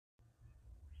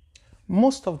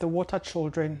Most of the water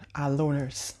children are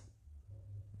loners.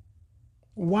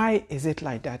 Why is it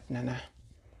like that, Nana?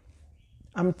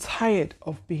 I'm tired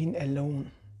of being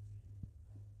alone.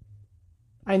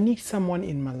 I need someone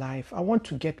in my life. I want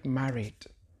to get married.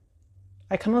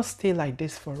 I cannot stay like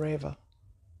this forever.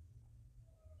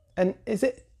 And does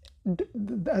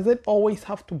it always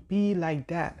have to be like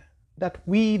that? That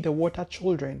we, the water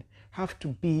children, have to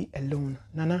be alone?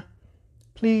 Nana,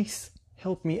 please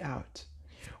help me out.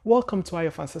 Welcome to Eye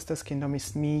of Ancestors Kingdom.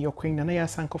 It's me, your Queen Nanaya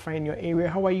Sankofa in your area.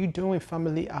 How are you doing,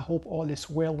 family? I hope all is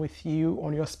well with you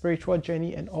on your spiritual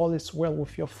journey and all is well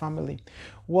with your family.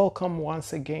 Welcome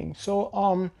once again.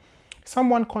 So,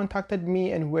 someone contacted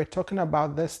me and we're talking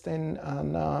about this thing,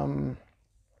 and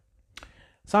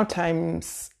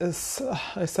sometimes it's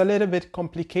a little bit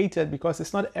complicated because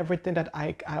it's not everything that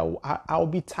I'll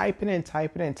be typing,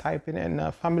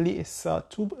 and family is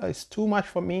too much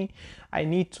for me. I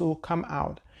need to come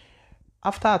out.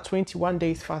 After 21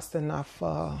 days fasting,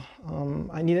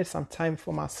 I needed some time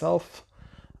for myself.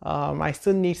 I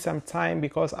still need some time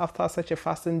because after such a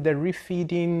fasting, the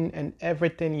refeeding and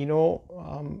everything,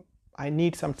 I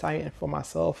need some time for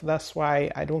myself. That's why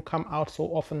I don't come out so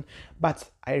often. But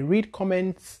I read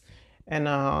comments and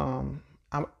I'm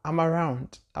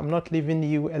around. I'm not leaving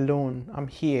you alone. I'm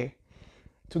here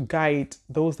to guide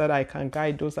those that I can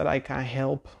guide, those that I can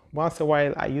help. Once in a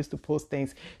while, I used to post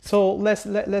things. So let's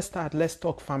start. Let's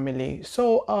talk, family.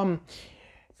 So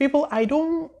people, I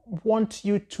don't want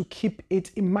you to keep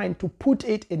it in mind, to put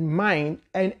it in mind,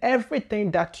 and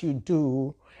everything that you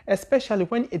do, especially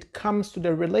when it comes to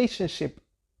the relationship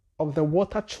of the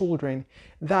water children,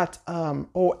 that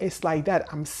it's like that,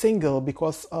 I'm single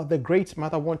because the great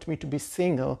mother wants me to be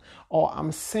single, or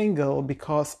I'm single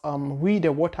because we,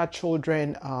 the water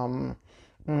children,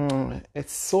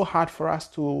 it's so hard for us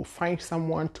to find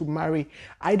someone to marry.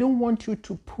 I don't want you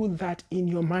to put that in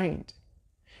your mind.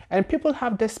 And people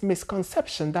have this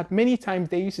misconception that many times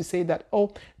they used to say that,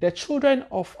 the children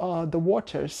of the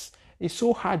waters, it's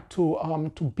so hard to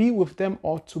be with them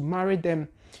or to marry them.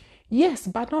 Yes,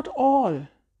 but not all.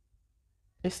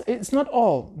 It's not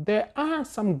all. There are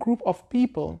some group of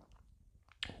people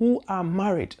who are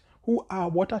married, who are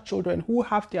water children, who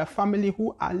have their family,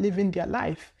 who are living their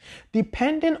life,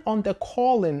 depending on the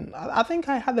calling. I think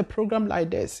I had a program like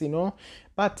this,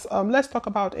 but let's talk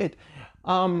about it.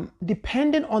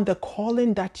 Depending on the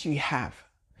calling that you have,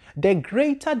 the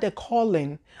greater the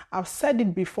calling, I've said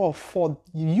it before, for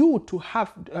you to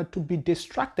have to be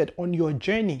distracted on your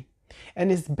journey.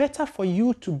 And it's better for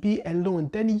you to be alone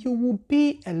than you will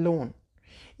be alone.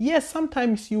 Yes,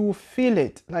 sometimes you will feel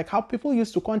it, like how people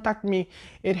used to contact me.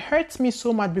 It hurts me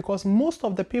so much because most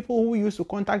of the people who used to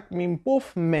contact me,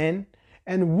 both men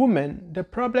and women, the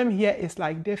problem here is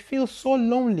like they feel so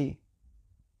lonely.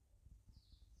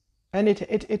 And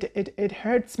it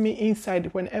hurts me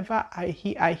inside whenever I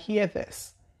hear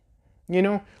this.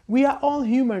 We are all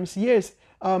humans. Yes,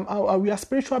 we are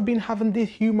spiritual beings having the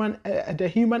human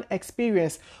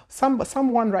experience.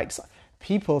 Someone writes,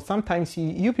 people, sometimes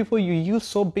you people, you use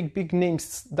so big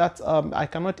names that I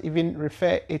cannot even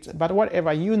refer it. But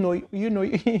whatever, you know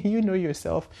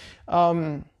yourself.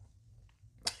 That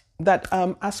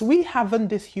as we having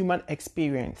this human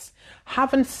experience,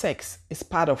 having sex is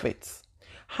part of it.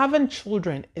 Having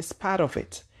children is part of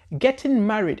it. Getting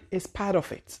married is part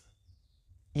of it.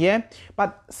 Yeah,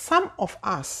 but some of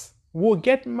us will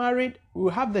get married,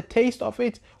 we'll have the taste of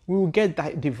it, we will get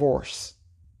that divorce.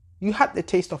 You had the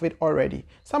taste of it already.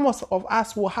 Some of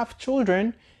us will have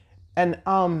children and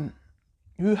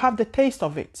you have the taste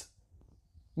of it.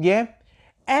 Yeah,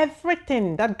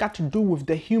 everything that got to do with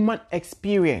the human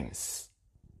experience.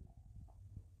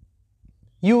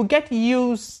 You get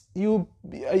used, you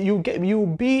get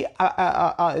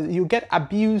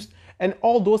abused, and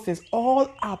all those things all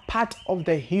are part of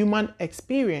the human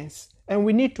experience, and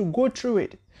we need to go through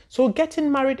it. So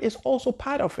getting married is also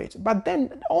part of it. But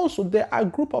then also there are a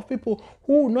group of people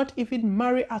who will not even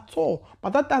marry at all.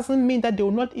 But that doesn't mean that they will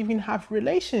not even have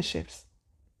relationships.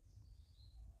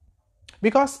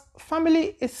 Because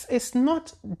family is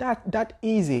not that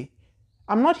easy.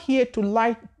 I'm not here to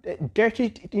light dirty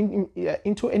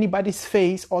into anybody's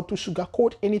face or to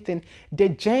sugarcoat anything. The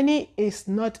journey is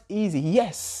not easy.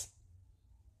 Yes.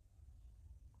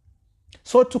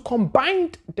 So to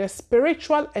combine the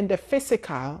spiritual and the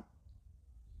physical,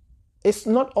 it's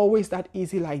not always that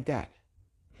easy like that.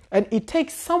 And it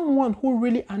takes someone who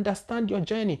really understands your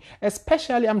journey.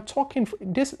 Especially, I'm talking,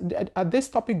 this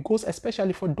topic goes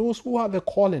especially for those who have a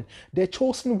calling, the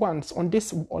chosen ones on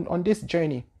this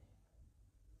journey.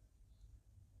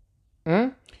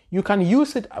 You can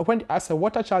use it when as a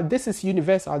water child. This is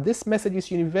universal. This message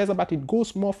is universal, but it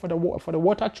goes more for the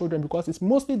water children, because it's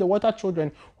mostly the water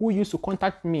children who used to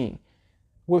contact me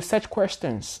with such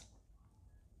questions.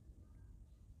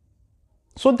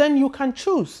 So then you can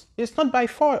choose. It's not by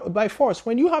force.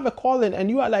 When you have a calling and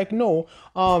you are like, no,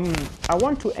 I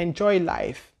want to enjoy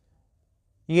life.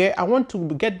 Yeah, I want to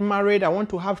get married. I want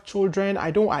to have children.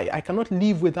 I cannot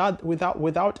live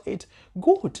without it.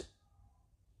 Good.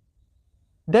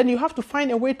 Then you have to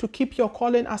find a way to keep your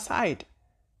calling aside.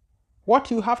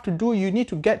 What you have to do, you need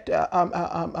to get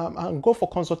go for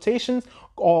consultations,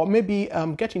 or maybe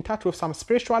get in touch with some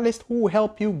spiritualist who will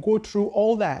help you go through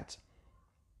all that.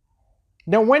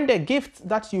 Then when the gift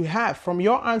that you have from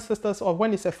your ancestors, or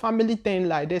when it's a family thing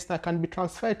like this that can be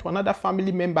transferred to another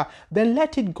family member, then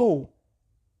let it go.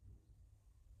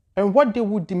 And what they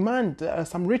would demand,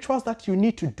 some rituals that you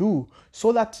need to do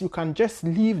so that you can just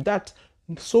live that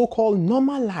so-called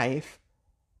normal life,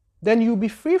 then you'll be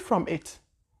free from it.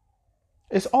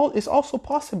 It's also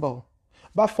possible.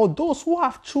 But for those who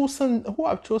have chosen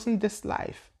this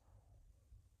life,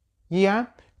 yeah,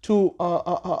 to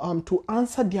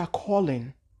answer their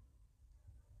calling,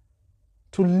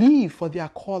 to live for their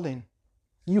calling,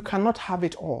 you cannot have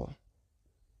it all.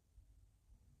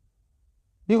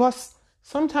 Because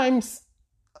sometimes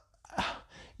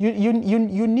you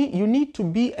need to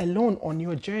be alone on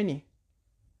your journey.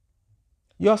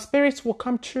 Your spirits will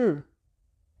come true.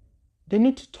 They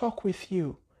need to talk with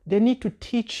you. They need to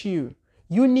teach you.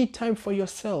 You need time for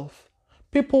yourself.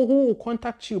 People who will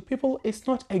contact you, it's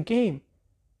not a game.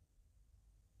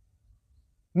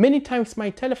 Many times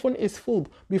my telephone is full.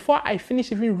 Before I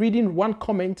finish even reading one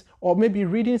comment or maybe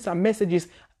reading some messages,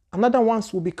 another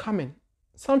ones will be coming.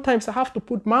 Sometimes I have to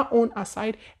put my own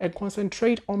aside and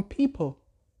concentrate on people.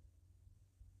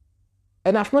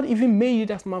 And I've not even made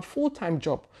it as my full-time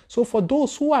job. So for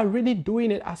those who are really doing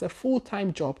it as a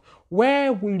full-time job,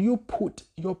 where will you put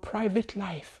your private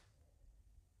life?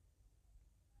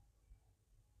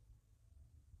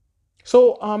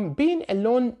 So being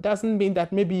alone doesn't mean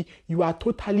that maybe you are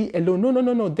totally alone.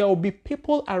 No. There will be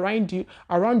people around you.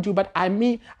 But I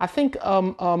think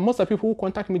most of the people who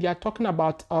contact me, they are talking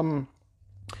about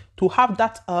to have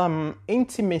that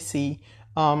intimacy,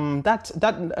 let's say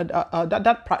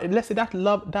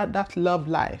that love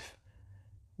life.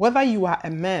 Whether you are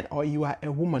a man or you are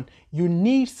a woman, you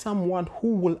need someone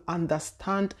who will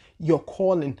understand your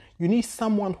calling. You need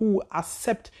someone who will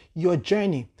accept your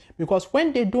journey. Because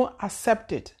when they don't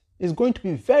accept it, it's going to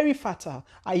be very fatal.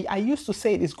 I used to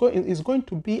say it's going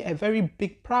to be a very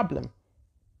big problem.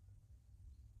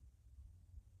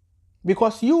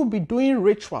 Because you will be doing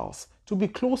rituals to be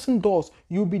closing doors.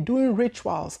 You'll be doing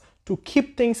rituals to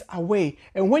keep things away.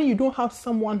 And when you don't have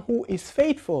someone who is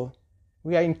faithful,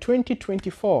 we are in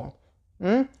 2024.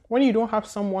 When you don't have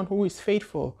someone who is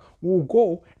faithful, will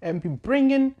go and be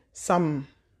bringing some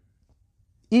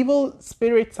evil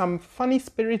spirits, some funny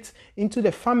spirits into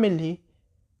the family,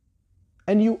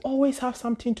 and you always have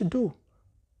something to do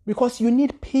because you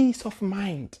need peace of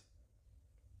mind.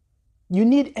 You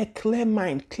need a clear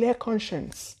mind, clear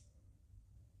conscience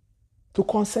to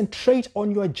concentrate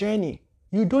on your journey.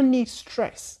 You don't need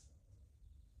stress.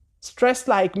 Stress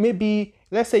like maybe,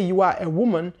 let's say you are a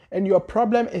woman and your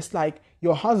problem is like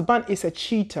your husband is a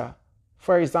cheater,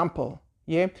 for example.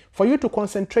 Yeah, for you to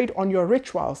concentrate on your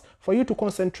rituals, for you to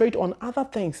concentrate on other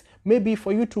things, maybe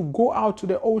for you to go out to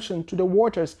the ocean, to the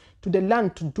waters, to the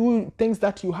land, to do things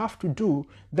that you have to do,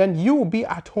 then you will be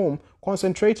at home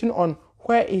concentrating on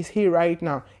where is he right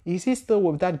now? Is he still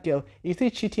with that girl? Is he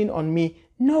cheating on me?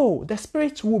 No, the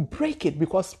spirits will break it,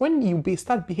 because when you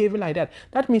start behaving like that,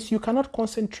 that means you cannot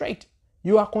concentrate.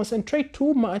 You are concentrate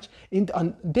too much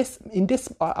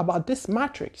about this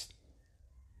matrix.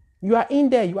 You are in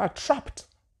there, you are trapped.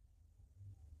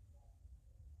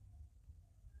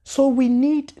 So we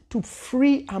need to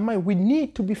free our mind. We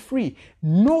need to be free.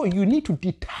 No, you need to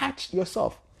detach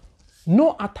yourself.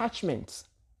 No attachments.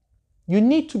 You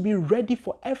need to be ready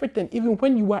for everything, even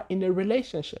when you are in a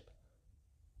relationship.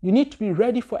 You need to be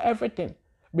ready for everything.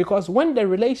 Because when the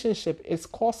relationship is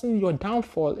causing your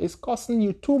downfall, is causing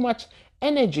you too much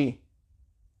energy,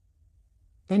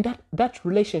 then that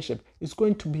relationship is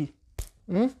going to be,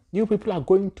 you people are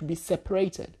going to be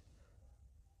separated.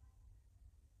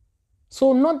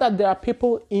 So not that there are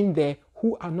people in there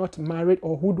who are not married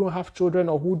or who don't have children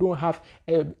or who don't have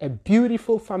a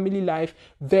beautiful family life.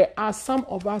 There are some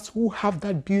of us who have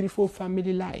that beautiful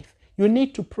family life. You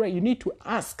need to pray. You need to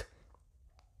ask.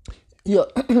 You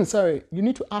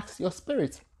need to ask your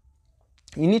spirit.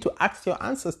 You need to ask your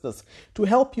ancestors to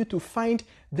help you to find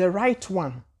the right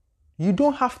one. You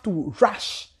don't have to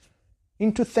rush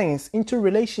into things, into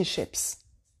relationships.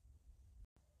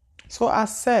 So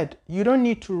as said, you don't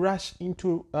need to rush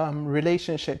into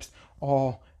relationships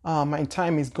or my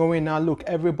time is going now. Look,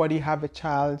 everybody have a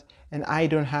child and I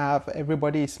don't have.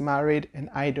 Everybody is married and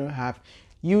I don't have.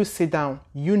 You sit down.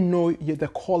 You know the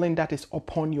calling that is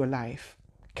upon your life.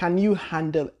 Can you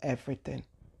handle everything?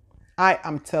 I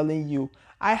am telling you,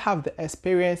 I have the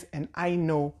experience and I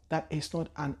know that it's not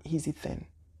an easy thing.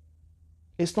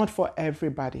 It's not for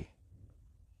everybody.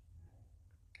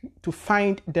 To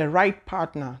find the right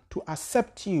partner to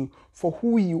accept you for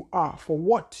who you are, for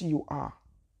what you are.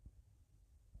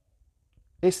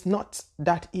 It's not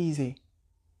that easy.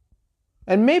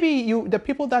 And maybe the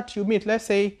people that you meet, let's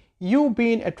say you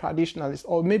being a traditionalist,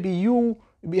 or maybe you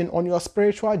being on your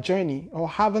spiritual journey or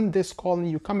having this calling,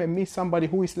 you come and meet somebody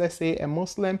who is, let's say, a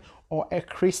Muslim or a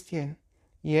Christian.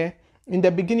 Yeah. In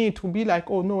the beginning, it will be like,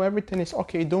 oh no, everything is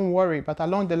okay, don't worry. But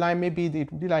along the line, maybe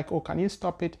it will be like, oh, can you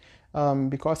stop it?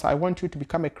 Because I want you to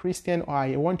become a Christian, or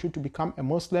I want you to become a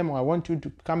Muslim, or I want you to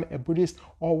become a Buddhist,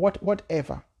 or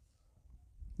whatever.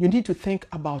 You need to think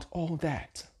about all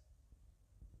that.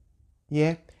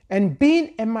 Yeah. And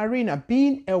being a mariner,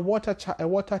 being a water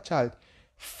child,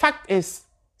 fact is,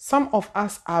 some of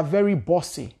us are very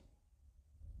bossy.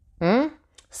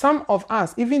 Some of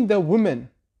us, even the women,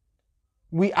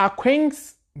 we are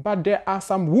queens, but there are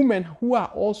some women who are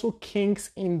also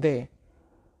kings in there.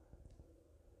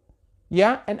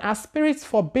 Yeah, and our spirits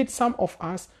forbid some of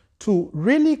us to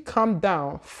really come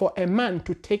down for a man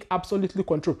to take absolutely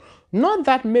control. Not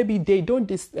that maybe they don't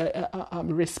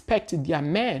respect their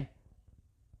man,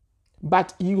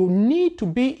 but you need to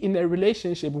be in a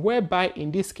relationship whereby,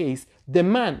 in this case, the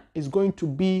man is going to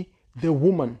be the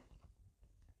woman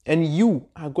and you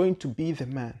are going to be the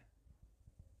man.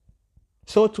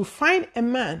 So to find a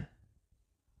man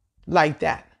like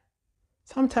that,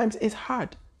 sometimes it's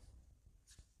hard.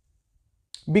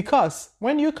 Because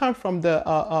when you come from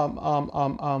a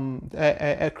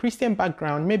Christian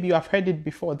background, maybe you have heard it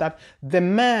before, that the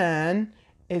man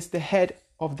is the head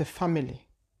of the family.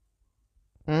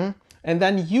 And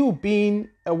then you being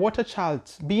a water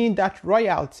child, being that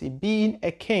royalty, being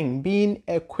a king, being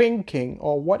a queen king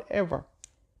or whatever.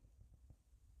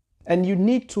 And you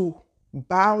need to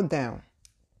bow down.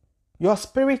 Your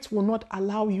spirit will not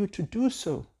allow you to do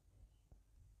so.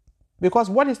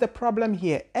 Because what is the problem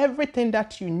here? Everything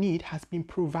that you need has been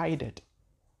provided.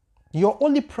 Your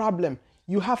only problem,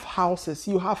 you have houses,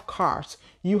 you have cars,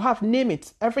 you have, name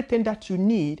it, everything that you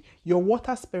need, your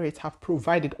water spirits have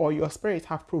provided, or your spirits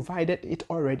have provided it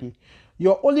already.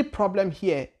 Your only problem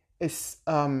here is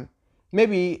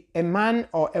maybe a man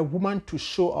or a woman to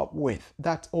show up with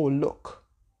that, oh, look.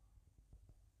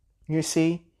 You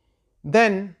see?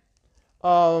 Then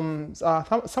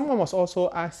someone was also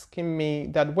asking me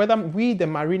that whether we, the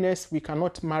mariners, we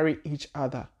cannot marry each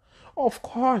other. Of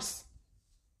course.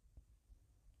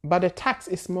 But the tax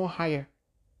is more higher.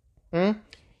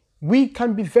 We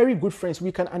can be very good friends.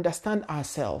 We can understand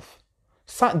ourselves.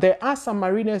 So there are some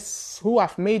mariners who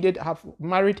have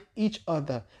married each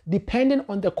other, depending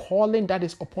on the calling that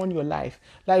is upon your life.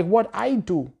 Like what I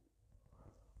do.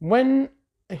 When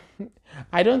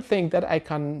I don't think that I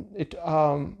can,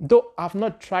 though I've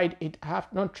not tried it, I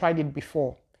have not tried it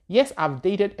before. Yes, I've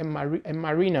dated a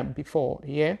mariner before,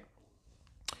 yeah?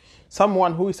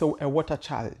 Someone who is a water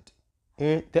child.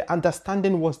 The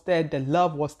understanding was there, the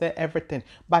love was there, everything.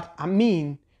 But I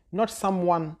mean, not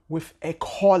someone with a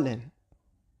calling.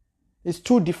 It's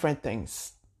two different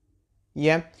things,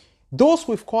 yeah? Those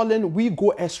with calling, we go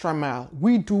extra mile.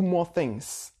 We do more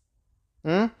things.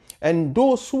 And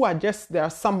those who are just, there are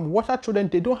some water children,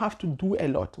 they don't have to do a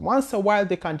lot. Once a while,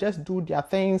 they can just do their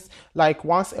things. Like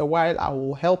once a while, I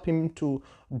will help him to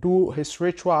do his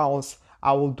rituals.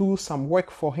 I will do some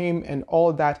work for him and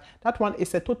all that. That one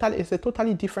is a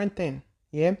totally different thing,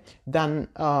 yeah, than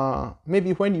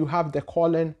maybe when you have the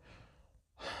calling.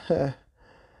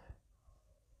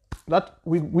 That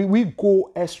we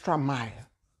go extra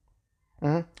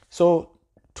mile. So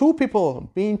two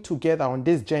people being together on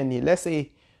this journey, let's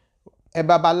say a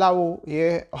babalao,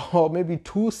 yeah, or maybe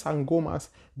two sangomas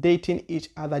dating each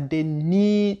other, they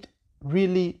need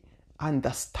really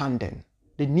understanding.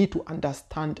 They need to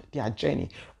understand their journey.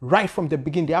 Right from the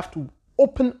beginning, they have to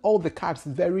open all the cards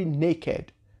very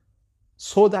naked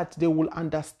so that they will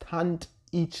understand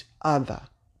each other.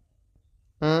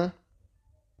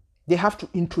 They have to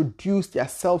introduce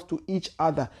themselves to each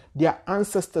other. Their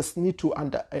ancestors need to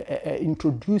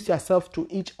introduce themselves to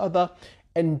each other,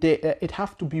 and it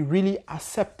have to be really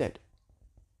accepted.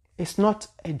 It's not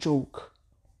a joke.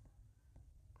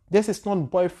 This is not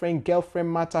boyfriend,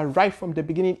 girlfriend matter. Right from the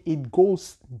beginning, it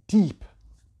goes deep.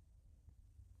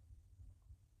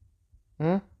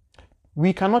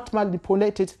 We cannot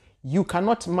manipulate it. You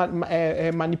cannot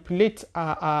manipulate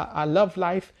a love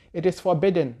life. It is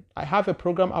forbidden. I have a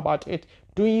program about it.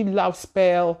 Doing love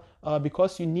spell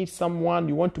because you need someone,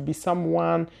 you want to be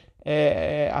someone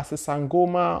as a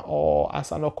sangoma or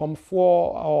as an okomfo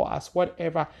or as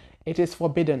whatever. It is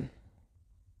forbidden.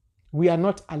 We are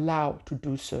not allowed to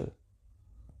do so.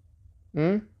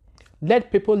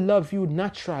 Let people love you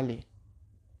naturally.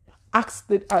 Ask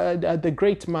the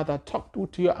great mother, talk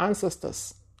to your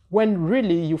ancestors when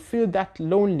really you feel that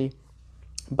lonely.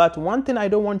 But one thing I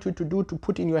don't want you to do, to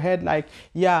put in your head like,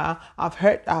 yeah, I've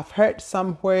heard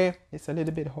somewhere, it's a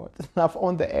little bit hot, I've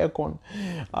on the aircon.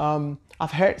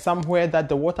 I've heard somewhere that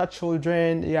the water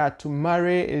children, to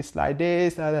marry is like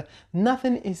this.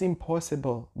 Nothing is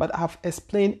impossible, but I've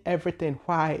explained everything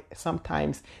why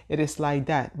sometimes it is like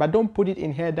that. But don't put it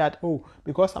in here that, oh,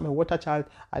 because I'm a water child,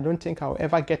 I don't think I'll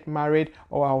ever get married,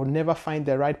 or I'll never find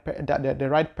the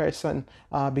right person,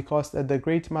 because the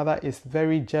great mother is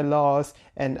very jealous,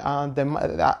 and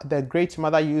the great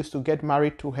mother used to get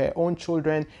married to her own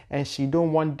children, and she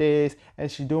don't want this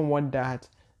and she don't want that.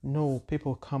 No,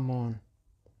 people, come on.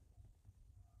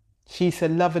 She's a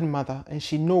loving mother, and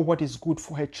she knows what is good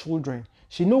for her children.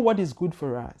 She knows what is good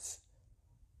for us.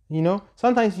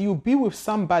 Sometimes you be with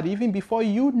somebody even before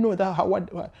you know that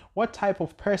what type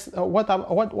of person, what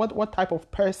type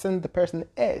of person the person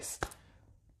is.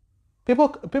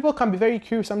 People can be very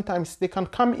curious sometimes. They can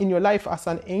come in your life as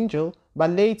an angel, but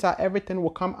later everything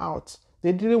will come out.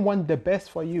 They didn't want the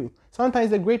best for you. Sometimes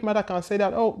the great mother can say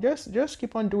that, oh, just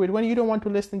keep on doing it. When you don't want to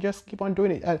listen, just keep on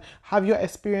doing it. And have your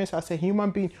experience as a human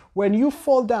being. When you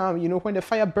fall down, when the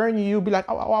fire burns you, you'll be like,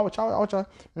 ouch, ouch,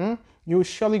 ouch. You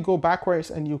surely go backwards,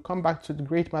 and you come back to the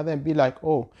great mother and be like,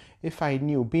 oh, if I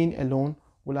knew being alone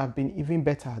would have been even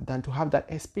better than to have that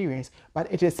experience.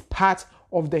 But it is part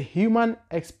of the human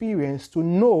experience to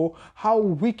know how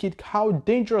wicked, how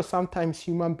dangerous sometimes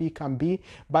human being can be,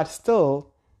 but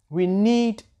still, we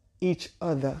need each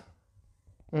other.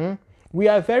 We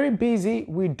are very busy.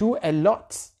 We do a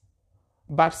lot.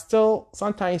 But still,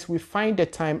 sometimes we find the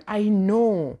time. I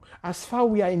know, as far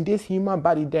we are in this human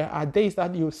body, there are days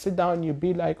that you sit down, you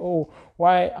be like, oh,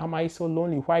 why am I so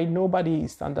lonely? Why nobody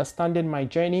is understanding my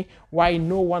journey? Why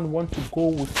no one wants to go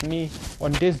with me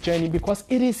on this journey? Because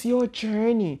it is your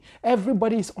journey.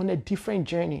 Everybody is on a different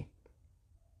journey.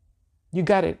 You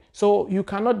got it? So you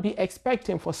cannot be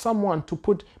expecting for someone to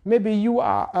put, maybe you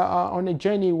are on a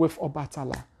journey with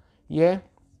Obatala. Yeah?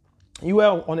 You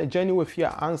are on a journey with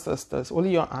your ancestors,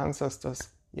 only your ancestors.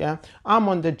 Yeah? I'm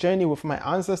on the journey with my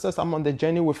ancestors. I'm on the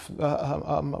journey with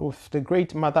the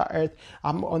great Mother Earth.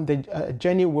 I'm on the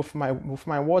journey with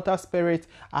my water spirit.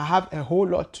 I have a whole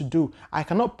lot to do. I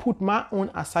cannot put my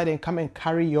own aside and come and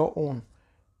carry your own.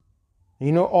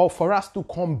 Or for us to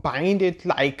combine it,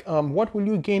 like, what will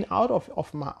you gain out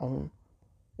of my own?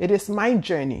 It is my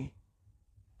journey.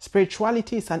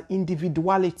 Spirituality is an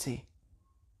individuality.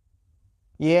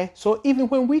 Yeah. So even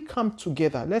when we come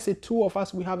together, let's say two of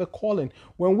us, we have a calling.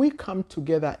 When we come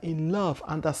together in love,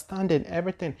 understanding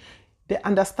everything, the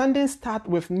understanding starts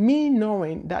with me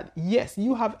knowing that, yes,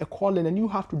 you have a calling and you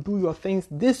have to do your things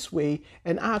this way,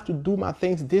 and I have to do my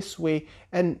things this way.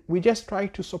 And we just try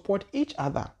to support each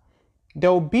other.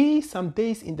 There will be some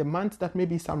days in the month that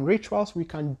maybe some rituals, we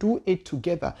can do it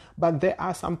together. But there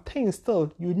are some things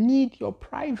still, you need your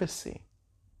privacy.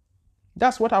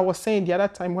 That's what I was saying the other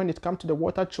time when it comes to the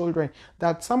water children,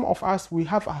 that some of us, we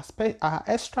have our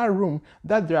extra room,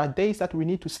 that there are days that we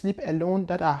need to sleep alone,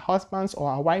 that our husbands or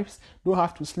our wives don't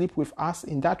have to sleep with us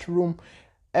in that room.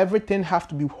 Everything have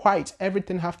to be white.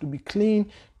 Everything have to be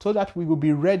clean, so that we will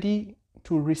be ready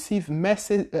to receive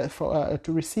messages.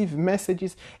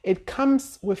 It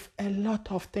comes with a lot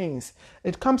of things.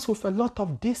 It comes with a lot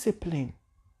of discipline.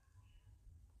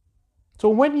 So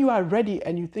when you are ready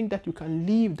and you think that you can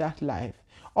live that life,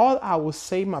 all I will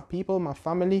say, my people, my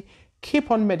family, keep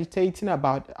on meditating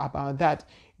about that.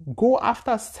 Go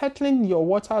after settling your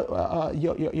water,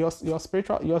 your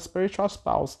spiritual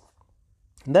spouse.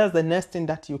 That's the next thing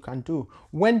that you can do.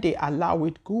 When they allow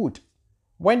it, good.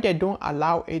 When they don't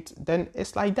allow it, then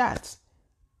it's like that.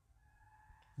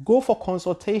 Go for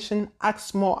consultation,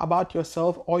 ask more about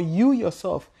yourself, or you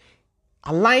yourself,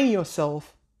 align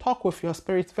yourself, talk with your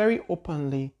spirit very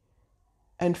openly,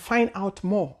 and find out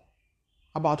more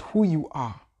about who you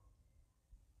are.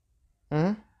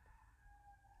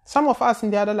 Some of us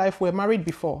in the other life were married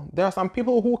before. There are some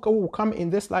people who will come in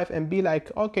this life and be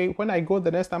like, okay, when I go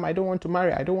the next time, I don't want to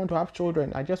marry. I don't want to have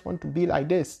children. I just want to be like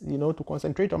this, to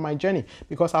concentrate on my journey,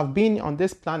 because I've been on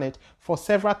this planet for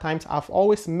several times. I've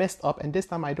always messed up, and this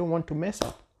time I don't want to mess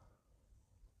up.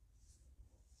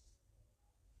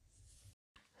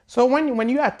 So when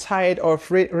you are tired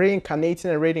of reincarnating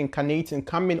and reincarnating,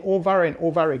 coming over and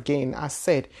over again, as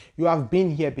said, you have been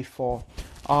here before.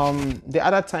 The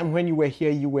other time when you were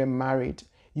here, you were married,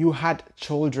 you had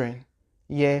children,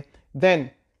 yeah.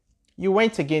 Then you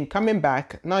went again, coming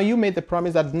back. Now you made the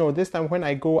promise that no, this time when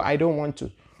I go, I don't want to.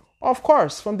 Of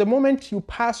course, from the moment you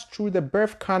pass through the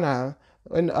birth canal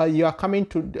and you are coming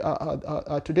to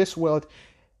this world,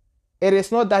 it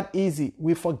is not that easy.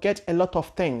 We forget a lot of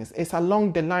things. It's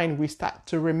along the line we start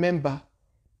to remember.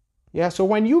 Yeah, so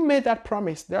when you made that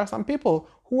promise, there are some people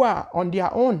who are on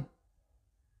their own.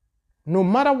 No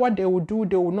matter what they will do,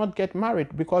 they will not get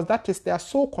married because that is their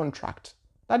soul contract.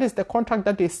 That is the contract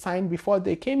that they signed before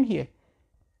they came here.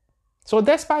 So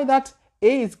despite that,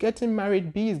 A is getting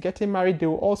married, B is getting married, they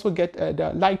will also get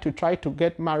like to try to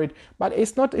get married, but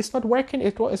it's not working.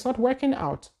 It's not working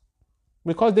out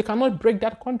because they cannot break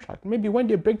that contract. Maybe when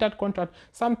they break that contract,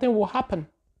 something will happen.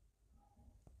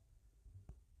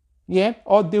 Yeah,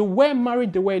 or they were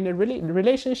married, they were in a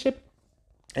relationship,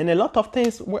 and a lot of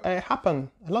things happened.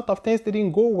 A lot of things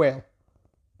didn't go well.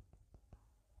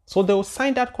 So they will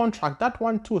sign that contract, that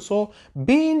one too. So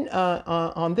being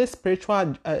on this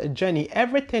spiritual journey,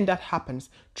 everything that happens,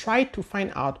 try to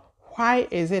find out why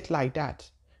is it like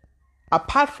that.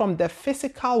 Apart from the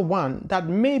physical one, that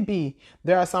maybe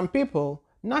there are some people,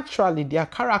 naturally their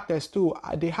characters too,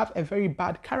 they have a very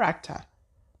bad character.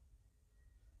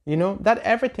 You know, that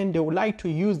everything they would like to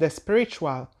use the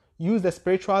spiritual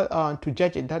to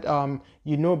judge it, that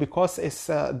you know, because it's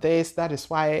this, that is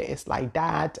why it's like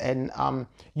that, and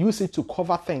use it to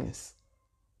cover things.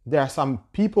 There are some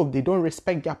people, they don't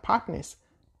respect their partners.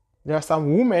 There are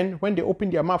some women, when they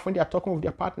open their mouth, when they are talking with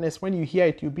their partners, when you hear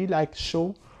it, you'll be like,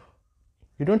 show,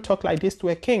 you don't talk like this to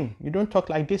a king, you don't talk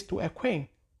like this to a queen.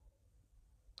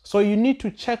 So you need to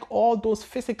check all those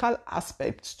physical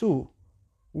aspects too,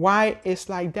 why it's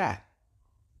like that.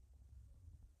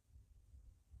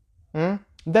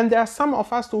 Then there are some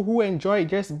of us too who enjoy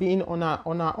just being on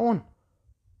our own.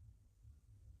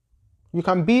 You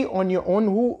can be on your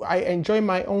own. I enjoy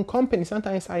my own company.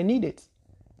 Sometimes I need it.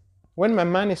 When my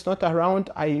man is not around,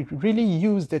 I really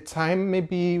use the time.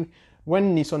 Maybe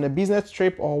when he's on a business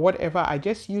trip or whatever, I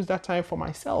just use that time for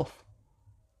myself.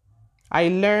 I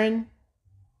learn.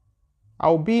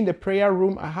 I'll be in the prayer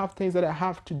room. I have things that I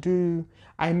have to do.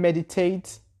 I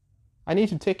meditate. I need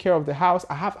to take care of the house.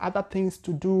 I have other things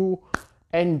to do.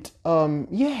 And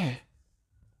yeah.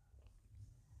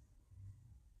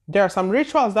 There are some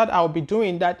rituals that I'll be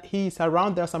doing that he's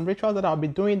around. There are some rituals that I'll be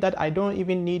doing that I don't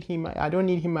even need him. I don't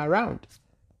need him around.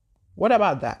 What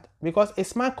about that? Because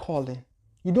it's my calling.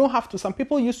 You don't have to. Some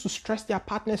people used to stress their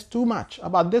partners too much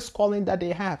about this calling that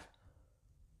they have.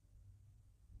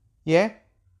 Yeah.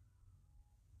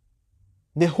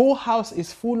 The whole house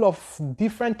is full of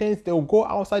different things. They will go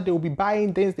outside, they will be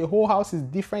buying things. The whole house is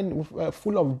different,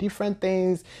 full of different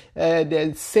things.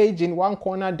 There's sage in one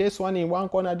corner, this one in one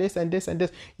corner, this and this and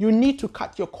this. You need to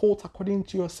cut your coat according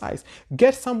to your size.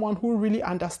 Get someone who really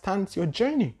understands your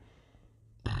journey.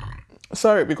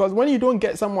 Sorry, because when you don't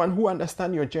get someone who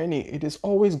understands your journey, it is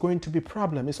always going to be a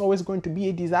problem. It's always going to be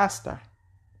a disaster.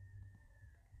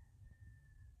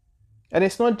 And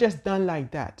it's not just done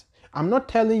like that. I'm not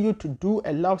telling you to do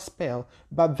a love spell,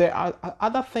 but there are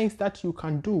other things that you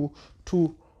can do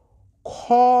to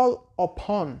call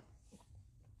upon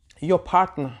your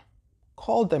partner.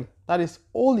 Call them. That is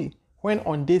only when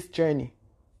on this journey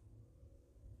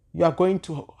you are going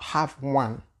to have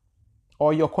one,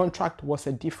 or your contract was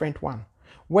a different one.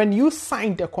 When you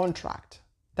signed the contract,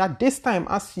 that this time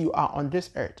as you are on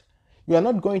this earth, you are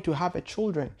not going to have a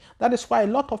children. That is why a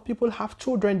lot of people have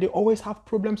children. They always have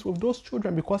problems with those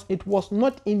children because it was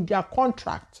not in their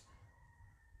contract.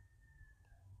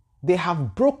 They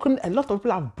have broken, a lot of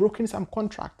people have broken some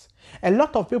contracts. A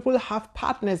lot of people have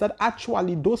partners that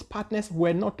actually those partners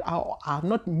are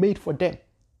not made for them.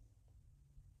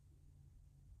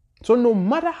 So no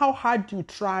matter how hard you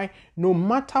try, no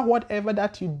matter whatever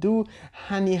that you do,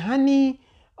 honey,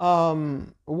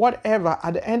 whatever,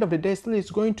 at the end of the day, still it's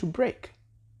going to break.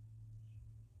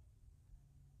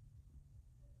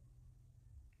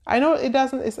 I know it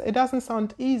doesn't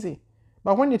sound easy,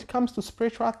 but when it comes to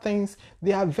spiritual things,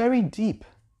 they are very deep.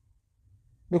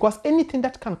 Because anything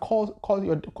that can cause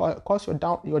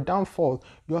your downfall,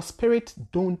 your spirit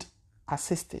don't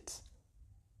assist it,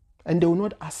 and they will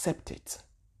not accept it.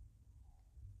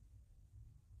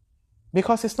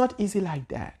 Because it's not easy like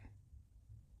that.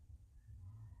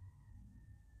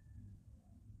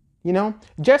 You know,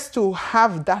 just to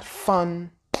have that fun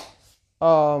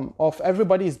of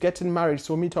everybody is getting married,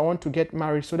 so me too, I want to get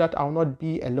married so that I'll not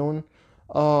be alone.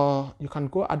 You can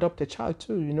go adopt a child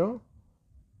too, you know.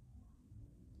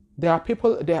 There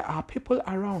are people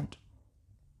around.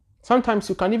 Sometimes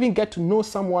you can even get to know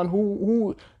someone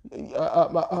who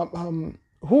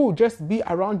will just be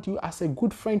around you as a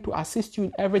good friend to assist you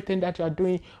in everything that you are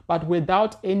doing, but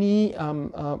without any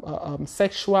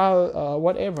sexual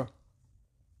whatever.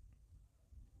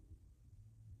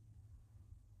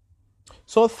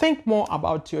 So think more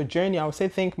about your journey. I would say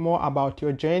think more about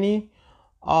your journey.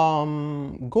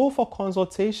 Go for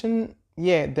consultation.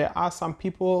 Yeah, there are some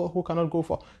people who cannot go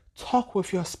for. Talk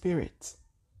with your spirit.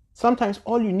 Sometimes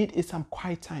all you need is some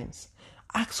quiet times.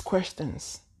 Ask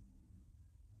questions.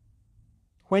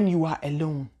 When you are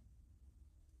alone,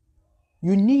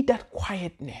 you need that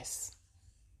quietness.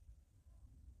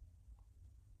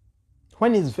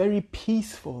 When it's very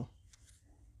peaceful,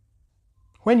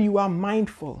 when you are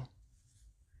mindful,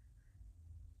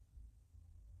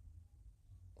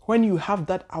 when you have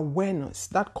that awareness,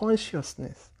 that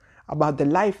consciousness about the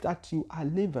life that you are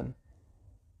living.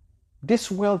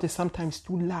 This world is sometimes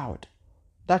too loud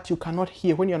that you cannot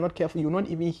hear. When you're not careful, you'll not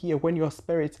even hear when your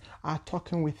spirits are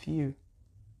talking with you.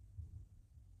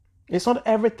 It's not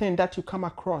everything that you come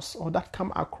across or that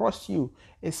come across you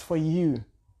is for you.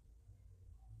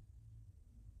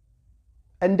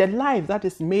 And the life that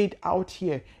is made out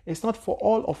here is not for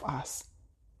all of us.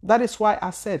 That is why I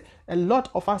said a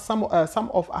lot of us, some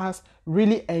of us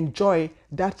really enjoy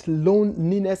that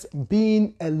loneliness,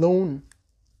 being alone.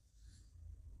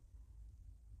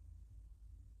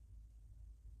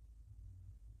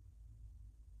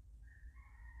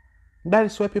 That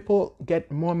is where people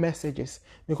get more messages,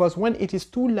 because when it is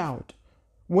too loud,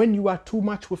 when you are too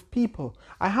much with people,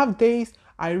 I have days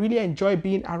I really enjoy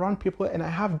being around people, and I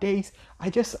have days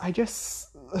I just I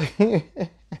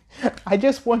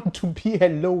just want to be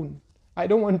alone. I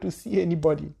don't want to see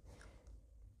anybody.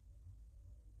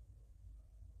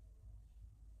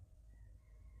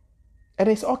 And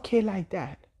it's okay like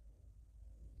that,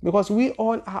 because we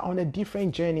all are on a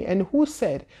different journey. And who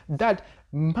said that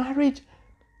marriage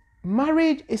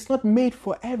is not made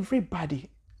for everybody?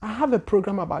 I have a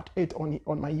program about it on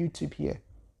my YouTube here.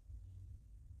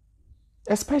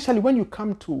 Especially when you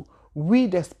come to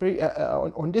read the spirit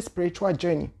on this spiritual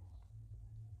journey.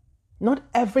 Not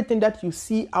everything that you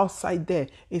see outside there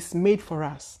is made for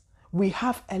us. We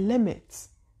have a limit.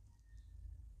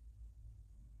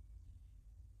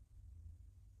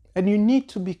 And you need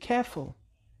to be careful.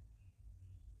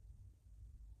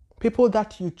 People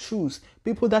that you choose,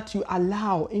 people that you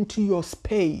allow into your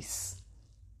space.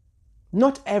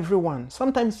 Not everyone.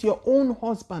 Sometimes your own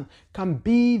husband can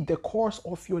be the cause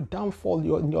of your downfall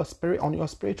on your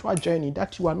spiritual journey,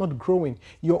 that you are not growing.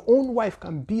 Your own wife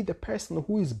can be the person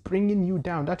who is bringing you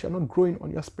down, that you're not growing on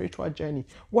your spiritual journey.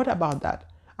 What about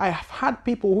that? I have had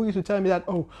people who used to tell me that,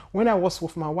 oh, when I was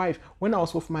with my wife, when I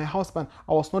was with my husband,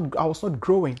 I was not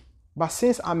growing. But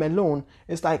since I'm alone,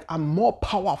 it's like I'm more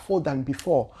powerful than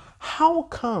before. How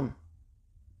come?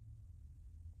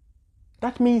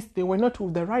 That means they were not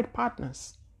with the right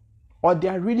partners, or they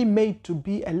are really made to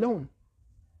be alone.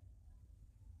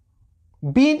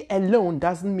 Being alone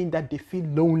doesn't mean that they feel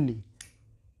lonely.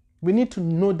 We need to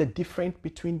know the difference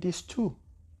between these two.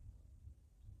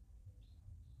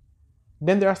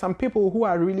 Then there are some people who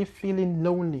are really feeling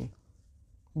lonely.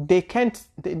 They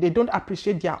don't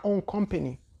appreciate their own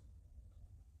company.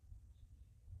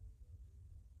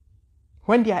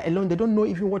 When they are alone, they don't know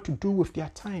even what to do with their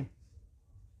time.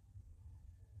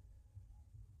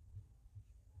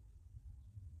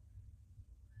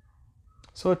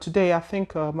 So today I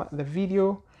think the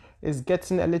video is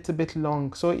getting a little bit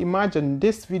long. So imagine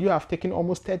this video I've taken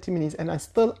almost 30 minutes and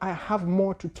I have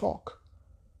more to talk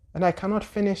and I cannot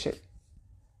finish it.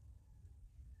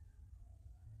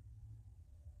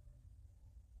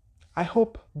 I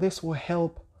hope this will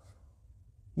help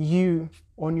you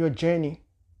on your journey.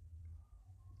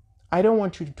 I don't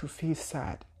want you to feel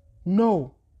sad.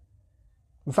 No.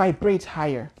 Vibrate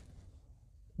higher.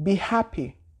 Be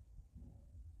happy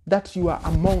that you are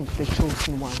among the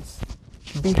chosen ones.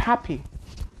 Be happy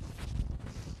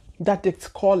that its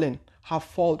calling have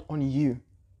fallen on you.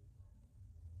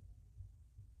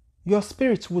 Your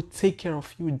spirits will take care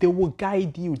of you. They will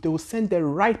guide you. They will send the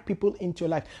right people into your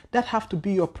life. That have to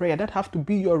be your prayer. That have to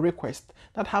be your request.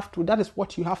 That is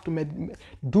what you have to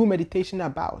do meditation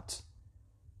about.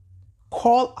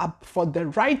 Call up for the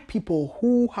right people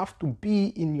who have to be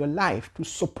in your life to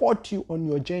support you on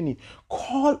your journey.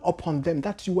 Call upon them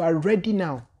that you are ready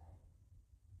now.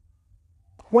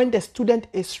 When the student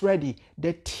is ready,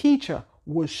 the teacher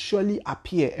will surely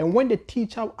appear. And when the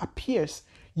teacher appears,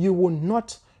 you will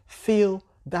not feel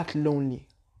that lonely.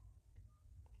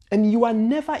 And you are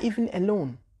never even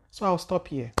alone. So I'll stop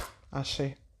here.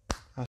 Ashe.